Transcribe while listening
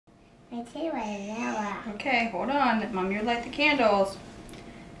I see Vanilla. Okay, hold on. Let Mommy light the candles.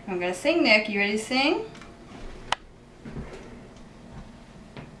 I'm gonna sing, Nick. You ready to sing?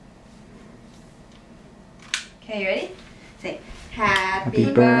 Okay, you ready? Say,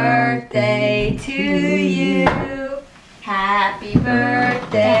 Happy birthday to you. Happy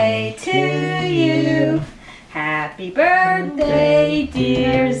birthday to you. Happy birthday,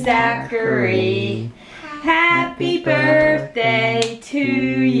 dear Zachary. Happy birthday to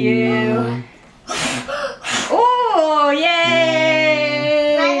you. Oh,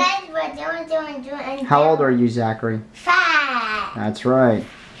 yay! How old are you, Zachary? 5. That's right.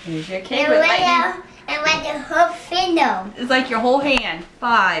 Here's your cake with lightning. And like the whole finger. It's like your whole hand.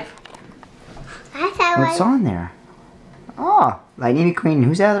 5. What's on there? Oh, Lightning McQueen.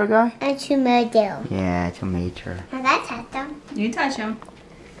 Who's that other guy? And tomato. Yeah, it's a major. And that's them. You touch him.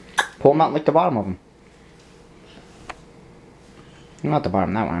 Pull them out and lick the bottom of them. Not the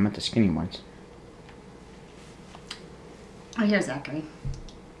bottom, that one. I meant the skinny ones. Oh, here's Zachary.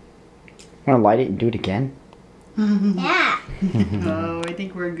 Want to light it and do it again? Yeah. Oh, I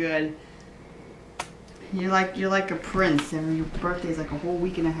think we're good. You're like a prince, and your birthday's like a whole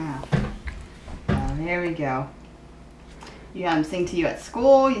week and a half. Oh, here we go. You got him sing to you at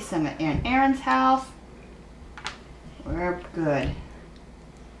school. You sing at Aunt Erin's house. We're good.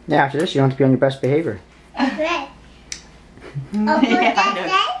 Yeah, after this, you don't have to be on your best behavior. Okay. Yeah, I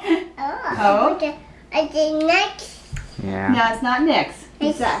know. Oh. I think next. Yeah. No, it's not Nick's.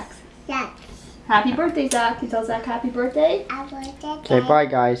 It's Zach's. Zach. Happy birthday, Zach. You tell Zach happy birthday. I will Say bye,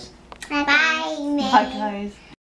 guys. Bye, Bye, guys.